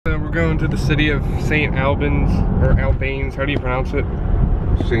we're going to the city of Saint Albans, or Albans, how do you pronounce it?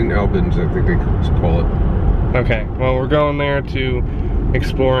 Saint Albans, I think they call it. Okay, well we're going there to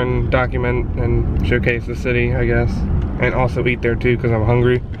explore and document and showcase the city, I guess. And also eat there too, because I'm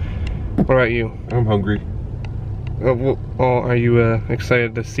hungry. What about you? I'm hungry. Are you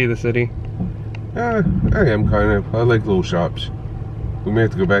excited to see the city? I am kind of. I like little shops. We may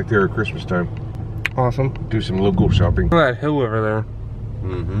have to go back there at Christmas time. Awesome. Do some local shopping. Look at that hill over there.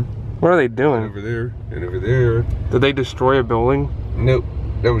 Mm-hmm. What are they doing? And over there, and over there. Did they destroy a building? Nope.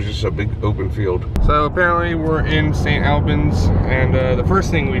 That was just a big open field. So apparently we're in Saint Albans, and the first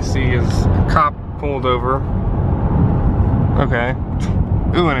thing we see is a cop pulled over. Okay.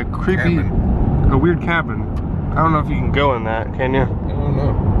 Ooh, and a creepy, a weird cabin. I don't know if you can go in that, can you? I don't know.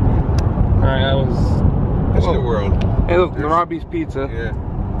 Alright, that was... That's what we're on. Hey look, the Robbie's Pizza. Yeah.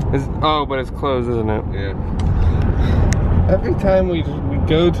 Oh, but it's closed, isn't it? Yeah. Every time we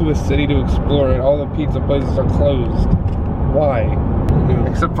go to a city to explore it, all the pizza places are closed. Why?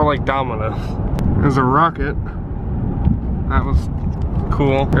 Except for like Domino's. There's a rocket. That was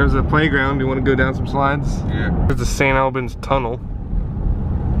cool. There's a playground. Do you want to go down some slides? Yeah. There's the Saint Albans Tunnel.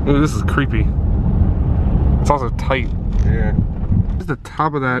 Ooh, this is creepy. It's also tight. Yeah. What's the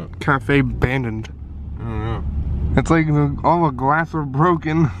top of that cafe abandoned? I don't know. It's like all the glass are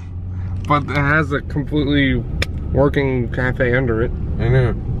broken, but it has a completely working cafe under it. I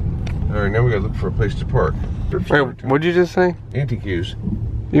know. Alright, now we gotta look for a place to park. Wait, what'd you just say? Antiques.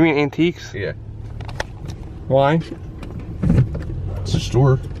 You mean antiques? Yeah. Why? It's a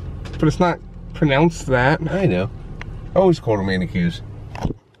store. But it's not pronounced that. I know. I always called them antiques.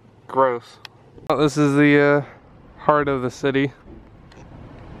 Gross. Well, this is the heart of the city.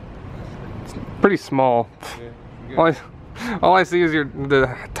 It's pretty small. Yeah, all I see is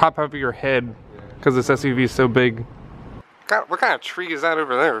the top half of your head, because this SUV is so big. What kind of tree is that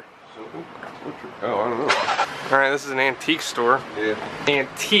over there? Oh, I don't know. Alright, this is an antique store. Yeah.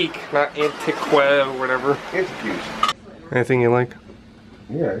 Antique, not antiqua or whatever. Antiques. Anything you like?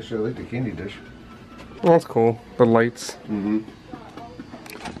 Yeah, actually I like the candy dish. Oh, that's cool. The lights. Mm-hmm.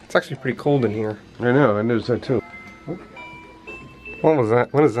 It's actually pretty cold in here. I know, I noticed that too. What was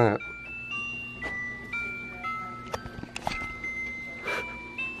that? What is that?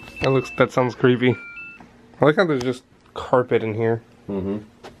 That sounds creepy. I like how there's just carpet in here. Mm-hmm.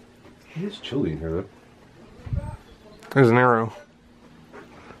 It's chilly in here though. There's an arrow.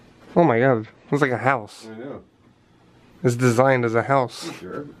 Oh my god, it's like a house. I know. It's designed as a house.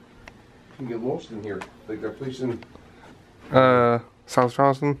 Sure. You can get lost in here. Like that place in South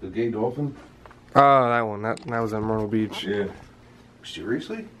Charleston? the Gay Dolphin? Oh, that one. That was at Myrtle Beach. Yeah.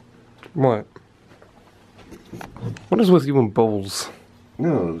 Seriously? What? What is with you and bowls?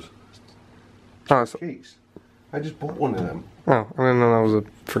 No, it Oh, cakes. I just bought one of them. I didn't know that was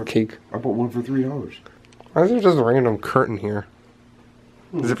for cake. I bought one for $3. Why is there just a random curtain here?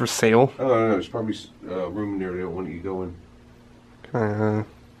 Is it for sale? Oh, no, there's probably room in there they don't want you to go in.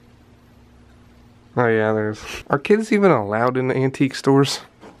 Oh yeah, are kids even allowed in the antique stores?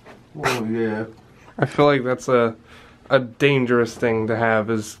 Well, yeah. I feel like that's a dangerous thing to have,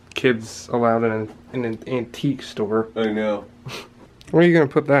 is kids allowed in an antique store. I know. Where are you gonna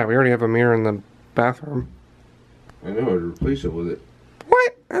put that? We already have a mirror in the bathroom. I know, I'd replace it with it.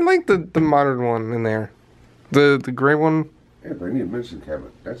 What? I like the modern one in there. The gray one. Yeah, but I need a medicine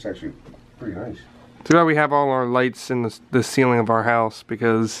cabinet. That's actually pretty nice. Too bad we have all our lights in the ceiling of our house,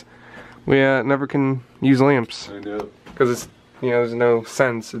 because we never can use lamps. I know. Because it's, there's no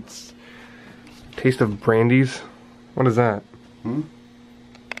sense. It's taste of brandies. What is that? Hmm?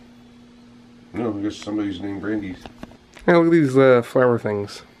 No, I guess somebody's named Brandy's. Hey, look at these flower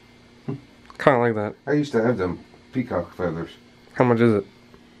things. Kind of like that. I used to have them peacock feathers. How much is it?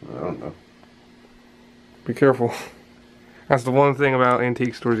 I don't know. Be careful. That's the one thing about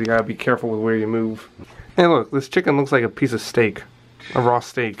antique stores, you gotta be careful with where you move. Hey look, this chicken looks like a piece of steak. A raw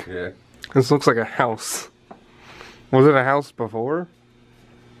steak. Yeah. This looks like a house. Was it a house before?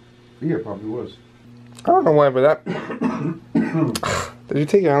 Yeah, it probably was. I don't know why, but that... Did you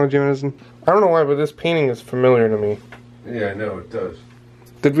take your allergy medicine? I don't know why, but this painting is familiar to me. Yeah, I know, it does.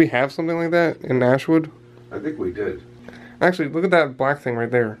 Did we have something like that in Ashwood? I think we did. Actually, look at that black thing right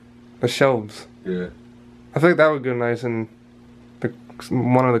there. The shelves. Yeah. I think that would go nice in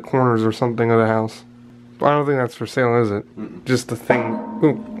one of the corners or something of the house. But I don't think that's for sale, is it? Mm-mm. Just the thing.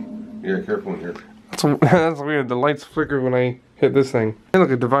 Ooh. Yeah, careful in here. That's weird. The lights flicker when I hit this thing. Hey,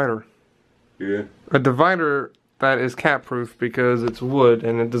 look, a divider. Yeah. A divider that is cat-proof because it's wood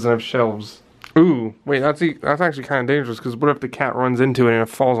and it doesn't have shelves. Ooh, wait, that's actually kind of dangerous, because what if the cat runs into it and it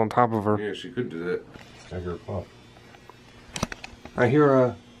falls on top of her? Yeah, she could do that. I hear a pop. I hear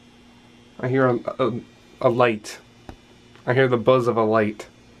a I hear a light. I hear the buzz of a light.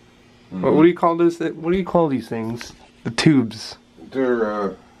 What do you call this? What do you call these things? The tubes.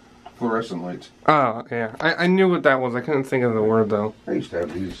 They're fluorescent lights. Oh, yeah. I knew what that was. I couldn't think of the word, though. I used to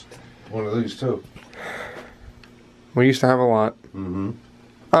have one of these, too. We used to have a lot. Mm-hmm.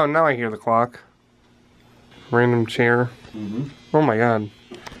 Oh, now I hear the clock. Random chair. Mm-hmm. Oh my god.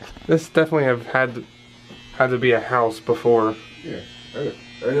 This definitely had to be a house before. Yeah.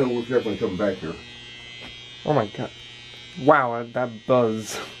 I know we're definitely coming back here. Oh my god. Wow, that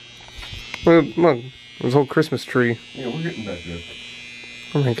buzz. Look, there's a whole Christmas tree. Yeah, we're getting back there.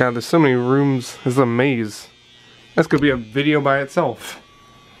 Oh my god, there's so many rooms. This is a maze. That's gonna be a video by itself.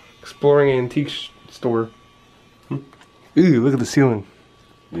 Exploring an antique store. Ooh, look at the ceiling.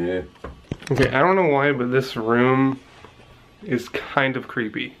 Yeah. Okay, I don't know why, but this room is kind of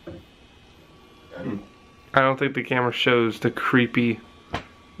creepy. I don't think the camera shows the creepy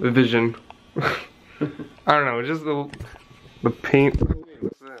vision. I don't know, just the paint.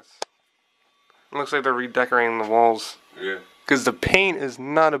 What's this? It looks like they're redecorating the walls. Yeah. Because the paint is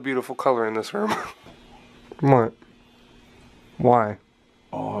not a beautiful color in this room. What? Why?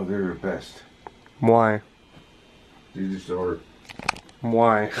 Oh, they're the best. Why? They just are.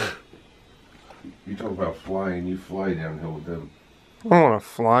 Why? You talk about flying, you fly downhill with them. I don't want to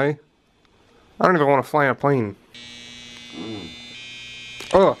fly. I don't even want to fly a plane.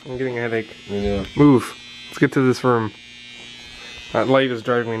 Oh, I'm getting a headache. Yeah. Move. Let's get to this room. That light is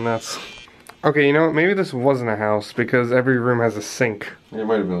driving me nuts. Okay, you know what? Maybe this wasn't a house because every room has a sink. It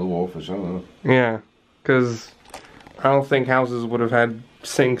might have been a little office, I don't know. Yeah, because I don't think houses would have had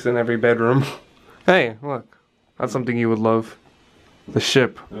sinks in every bedroom. Hey, look. That's something you would love. The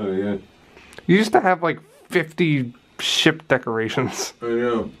ship. Oh, yeah. You used to have like 50 ship decorations. I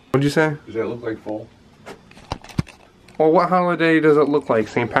know. What'd you say? Does that look like fall? Well, what holiday does it look like?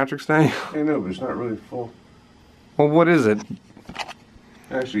 St. Patrick's Day? I know, but it's not really fall. Well, what is it?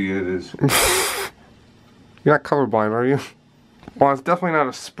 Actually, it is. You're not colorblind, are you? Well, it's definitely not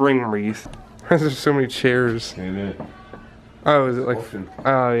a spring wreath. There's so many chairs. I know. Oh, is it like... Often.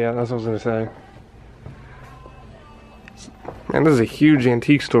 Oh, yeah, that's what I was going to say. Man, this is a huge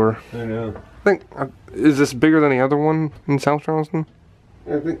antique store. I know. I think... is this bigger than the other one in South Charleston?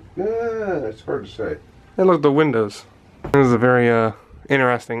 I think... it's hard to say. Hey, look, the windows. This is a very,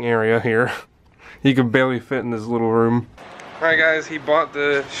 interesting area here. You can barely fit in this little room. Alright guys, he bought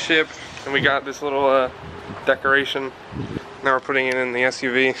the ship and we got this little decoration. Now we're putting it in the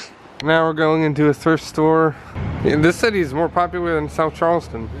SUV. Now we're going into a thrift store. Yeah, this city is more popular than South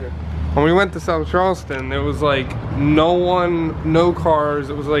Charleston. Yeah. When we went to South Charleston, there was like no one, no cars.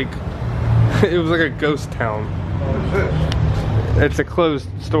 It was like a ghost town. What's this? It's a closed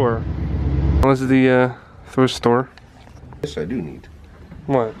store. This is the thrift store. This I do need.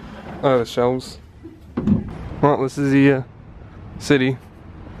 What? Oh, the shelves. Well, this is the city.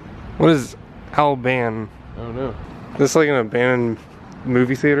 What is Alban? I don't know. This is like an abandoned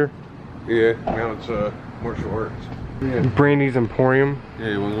movie theater? Yeah, now it's martial arts. Yeah. Brandy's Emporium, Yeah,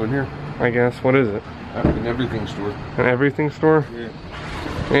 you want to go in here? I guess. What is it? An everything store. An everything store? Yeah.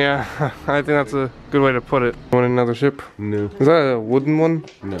 Yeah, I think that's a good way to put it. Want another ship? No. Is that a wooden one?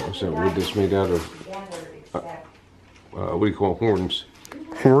 No, it's that wood that's made out of, what do you call it? Horns.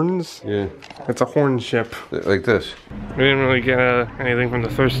 Horns? Yeah. It's a horn ship. Like this. We didn't really get anything from the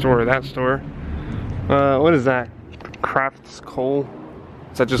thrift store or that store. What is that? Crafts coal?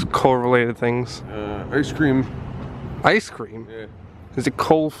 Is that just coal related things? Ice cream. Ice cream? Yeah. Is it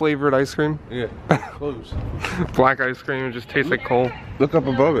coal flavored ice cream? Yeah. Close. Black ice cream, it just tastes like coal. Look up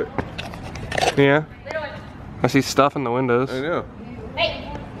above it. Yeah. I see stuff in the windows. I know.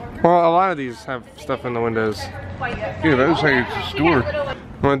 Well, a lot of these have stuff in the windows. Yeah, that looks like it's a store.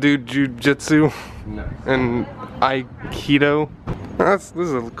 Wanna do jujitsu No. and aikido? This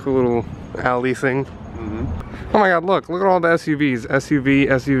is a cool little alley thing. Oh my god, look at all the SUVs. SUV,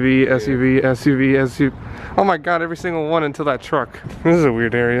 SUV, SUV, SUV, SUV. Oh my god, every single one until that truck. This is a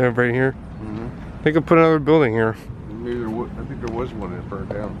weird area right here. They could put another building here. Maybe there was, I think there was one that burned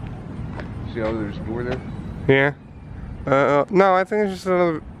down. See how there's a door there? Yeah. No, I think it's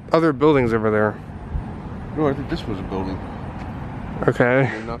just other buildings over there. No, I think this was a building. Okay.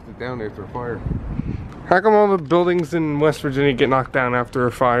 They knocked it down after a fire. How come all the buildings in West Virginia get knocked down after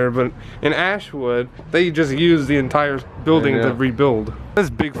a fire, but in Ashwood, they just use the entire building to rebuild? This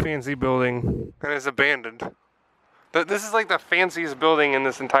big fancy building, and it's abandoned. This is like the fanciest building in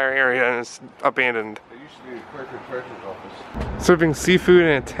this entire area, and it's abandoned. It used to be the clerk and treasurer's office. Serving seafood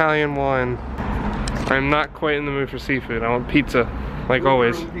and Italian wine. I'm not quite in the mood for seafood. I want pizza, like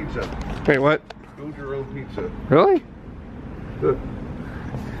always. Build your own pizza. Wait, what? Build your own pizza. Really? Look.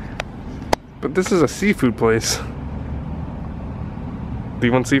 But this is a seafood place. Do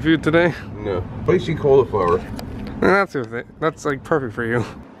you want seafood today? No. Spicy cauliflower. That's the thing. That's like perfect for you.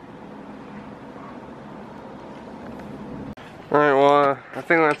 Alright, well, I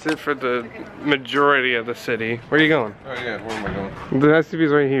think that's it for the majority of the city. Where are you going? Oh yeah, where am I going? The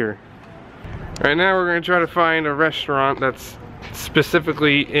SUV's right here. Right now we're gonna try to find a restaurant that's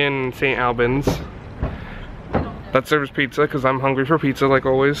specifically in Saint Albans that serves pizza, because I'm hungry for pizza like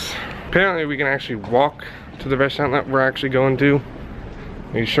always. Apparently we can actually walk to the restaurant that we're actually going to.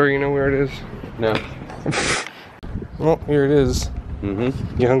 Are you sure you know where it is? No. Well, here it is.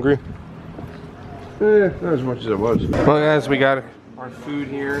 Mm-hmm. You hungry? Eh, not as much as I was. Well guys, we got our food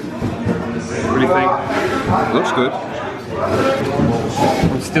here. What do you think? Looks good.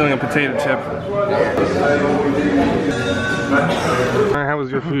 I'm stealing a potato chip. Alright, how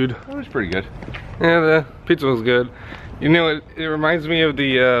was your food? It was pretty good. Yeah, the pizza was good. You know, it reminds me of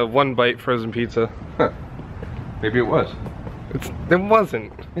the One Bite frozen pizza. Huh. Maybe it was. It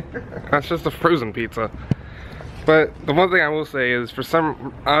wasn't. That's just a frozen pizza. But the one thing I will say is, for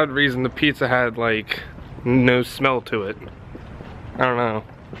some odd reason, the pizza had like no smell to it. I don't know.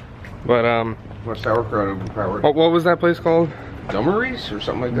 But What sauerkraut overpowered? what was that place called? Dummeries or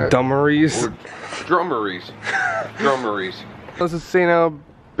something like that? Dummeries. Or drummeries. Drummeries. This is Saint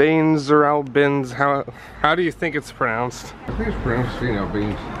Albans or Albans. How do you think it's pronounced? I think it's pronounced Saint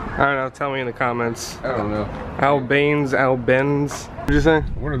Albans. I don't know. Tell me in the comments. I don't know. Albans, Albans. What'd you say?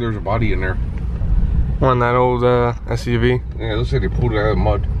 I wonder if there's a body in there. On that old SUV. Yeah, it looks like they pulled it out of the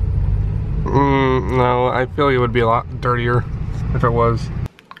mud. No, I feel like it would be a lot dirtier if it was.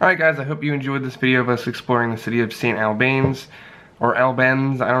 Alright guys, I hope you enjoyed this video of us exploring the city of Saint Albans, or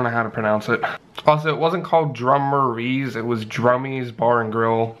Albans, I don't know how to pronounce it. Also, it wasn't called Drummeries, it was Drummy's Bar and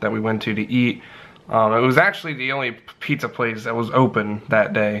Grill that we went to eat. It was actually the only pizza place that was open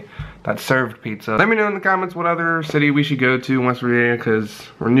that day that served pizza. Let me know in the comments what other city we should go to in West Virginia, because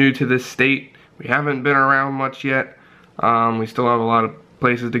we're new to this state. We haven't been around much yet. We still have a lot of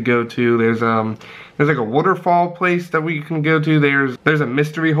places to go to. There's like a waterfall place that we can go to. There's a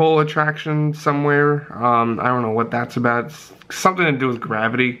mystery hole attraction somewhere. I don't know what that's about. It's something to do with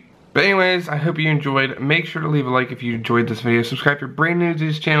gravity. But anyways, I hope you enjoyed. Make sure to leave a like if you enjoyed this video. Subscribe if you're brand new to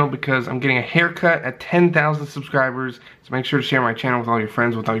this channel, because I'm getting a haircut at 10,000 subscribers. So make sure to share my channel with all your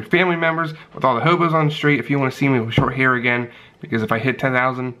friends, with all your family members, with all the hobos on the street if you want to see me with short hair again. Because if I hit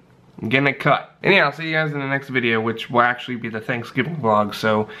 10,000, I'm getting a cut. Anyhow, I'll see you guys in the next video, which will actually be the Thanksgiving vlog.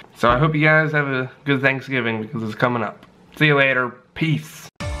 So I hope you guys have a good Thanksgiving, because it's coming up. See you later. Peace.